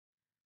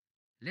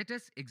Let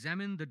us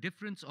examine the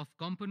difference of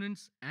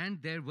components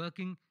and their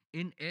working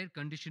in air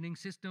conditioning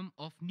system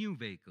of new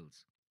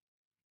vehicles.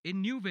 In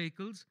new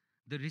vehicles,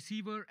 the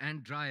receiver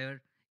and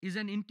dryer is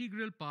an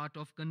integral part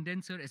of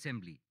condenser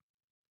assembly.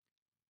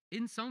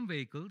 In some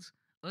vehicles,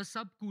 a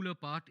subcooler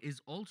part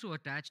is also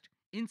attached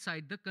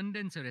inside the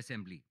condenser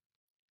assembly.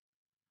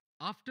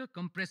 After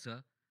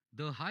compressor,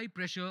 the high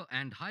pressure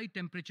and high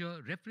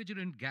temperature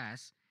refrigerant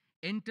gas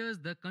enters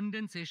the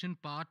condensation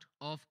part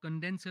of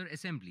condenser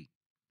assembly.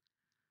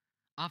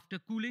 After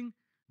cooling,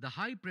 the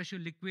high pressure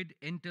liquid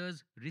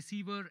enters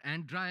receiver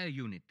and dryer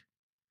unit.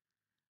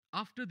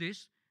 After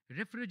this,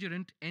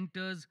 refrigerant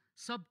enters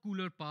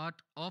subcooler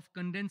part of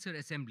condenser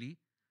assembly,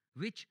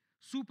 which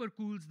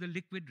supercools the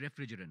liquid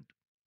refrigerant.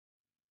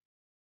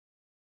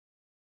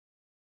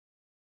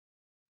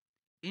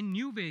 In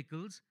new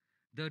vehicles,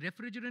 the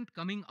refrigerant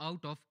coming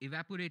out of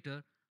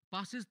evaporator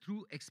passes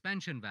through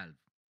expansion valve.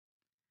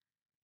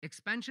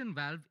 Expansion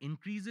valve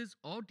increases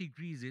or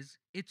decreases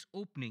its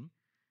opening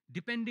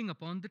depending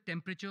upon the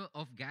temperature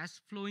of gas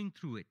flowing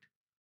through it.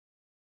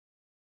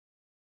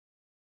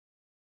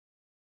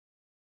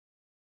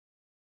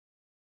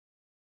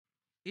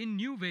 In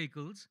new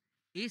vehicles,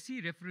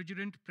 AC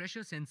refrigerant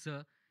pressure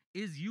sensor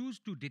is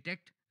used to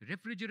detect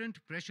refrigerant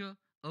pressure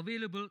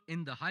available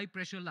in the high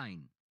pressure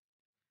line.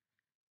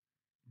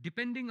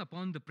 Depending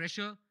upon the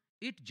pressure,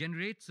 it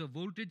generates a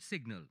voltage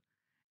signal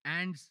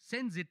and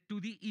sends it to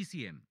the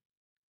ECM.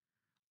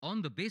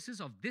 On the basis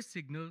of this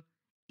signal,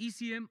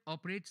 ECM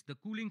operates the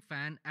cooling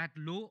fan at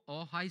low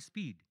or high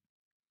speed.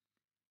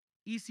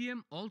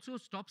 ECM also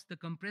stops the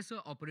compressor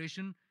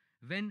operation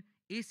when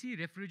AC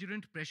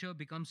refrigerant pressure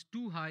becomes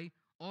too high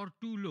or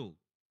too low.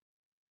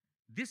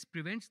 This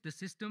prevents the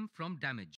system from damage.